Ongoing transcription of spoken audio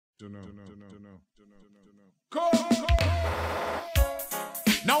Come.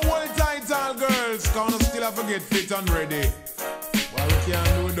 Now hold tight, all girls, cause we still have to get fit and ready. Well, we can't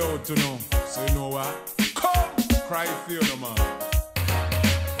do without, so you know what? Come, cry for you, man.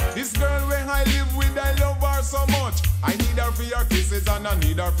 This girl when I live with, I love her so much. I need her for your kisses and I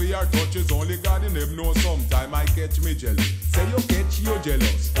need her for your touches. Only God in heaven knows sometime I catch me jealous. Say you catch you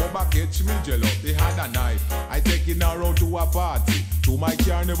jealous, Oba catch me jealous. They had a night, I taking her out to a party. To my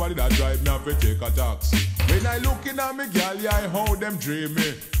car, nobody that drive me have to take a taxi. When I looking at me girl, yeah, I how them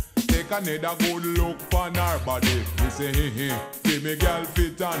dreamy. Take another good look on her body. Me say, hey, give me girl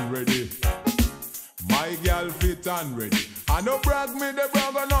fit and ready. My girl fit and ready. I no brag me the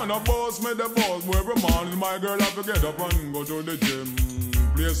brag and no boss me the boss. Every morning my girl have to get up and go to the gym.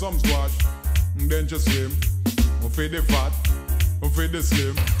 Play some squash, then just swim. Feed the fat, feed the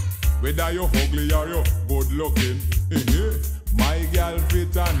slim. Whether you ugly or you good looking. My girl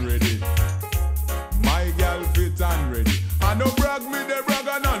fit and ready. My girl fit and ready. I no brag me the brag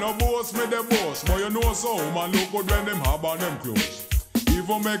and no boss me the boss. But you know so man look good when them have on them clothes.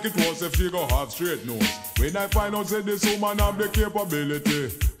 Even make it worse if she go have straight nose. When I find out say this woman have the capability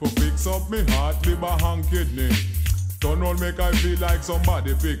to fix up me heart, liver and kidney. Turn on make I feel like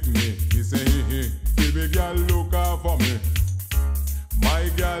somebody pick me. Me say baby girl look out for me. My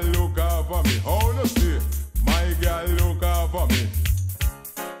girl look out for me. Hold on stay. My girl look out for me.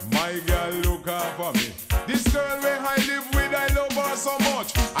 My girl look out for me. This girl where I live with, I love her so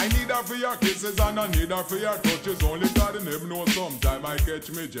much. I need her for your kisses and I need her for your touches. Only God in heaven knows sometime I catch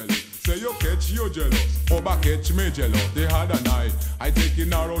me jealous. Say you catch you jealous, Oba catch me jealous. They had a night, I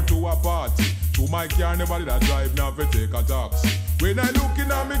taking her out to a party. To my car, nobody that drive me have to take a taxi. When I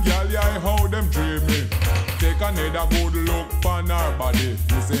looking at me girl, yeah, I how them dreamy. Take another good look on her body.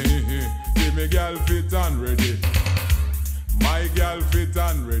 Me say, give me girl fit and ready. My girl fit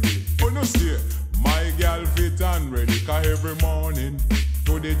and ready. Oh no stay. My girl fit and ready. Cause every morning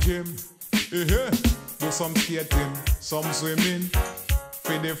to the gym, do some skating, some swimming.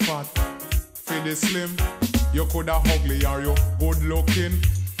 For the fat, for the slim. You coulda ugly or you good looking.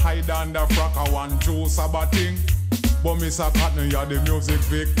 Hide under frack a one juice sabating. But Mr. Cotton, you're the music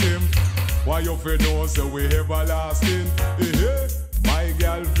victim. Why you feel no say we everlasting? My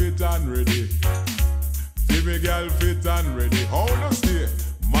girl fit and ready. Give me girl fit and ready. Hold on stay.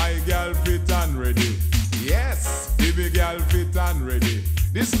 My girl fit and ready. Yes, baby girl fit and ready.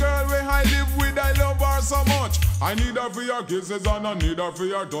 This girl where I live with, I love her so much. I need her for your kisses and I need her for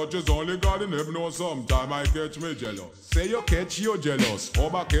your touches. Only God in heaven knows sometime I catch me jealous. Say you catch you jealous,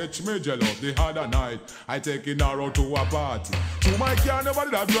 Oba catch me jealous. They had a night, I taking her out to a party. To my car,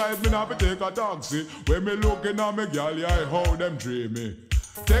 nobody that drive me now to take a taxi. When me looking at me girl, yeah, I how them dreamy.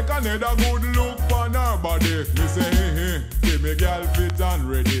 Take another good look on her body. Me say, give me girl fit and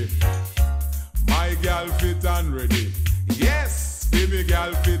ready. My girl fit and ready. Yes, baby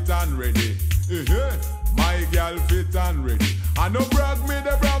girl fit and ready. My girl fit and ready. I no brag me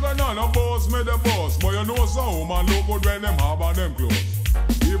the brag and no boss me the boss. But you know some woman look good when them have on them clothes.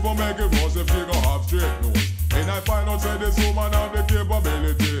 Even make it worse if she go have straight nose. And I find out say this woman have the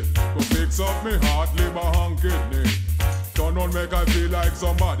capability to fix up me heart, liver and kidney. Turn on make I feel like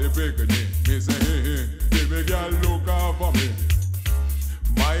somebody picking me. Me say, baby girl look out for me.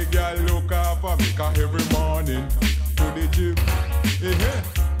 My girl look out for me. Cause every morning to the gym,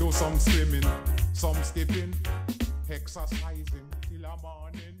 do some swimming, some skipping, exercising till the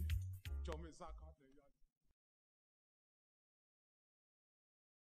morning.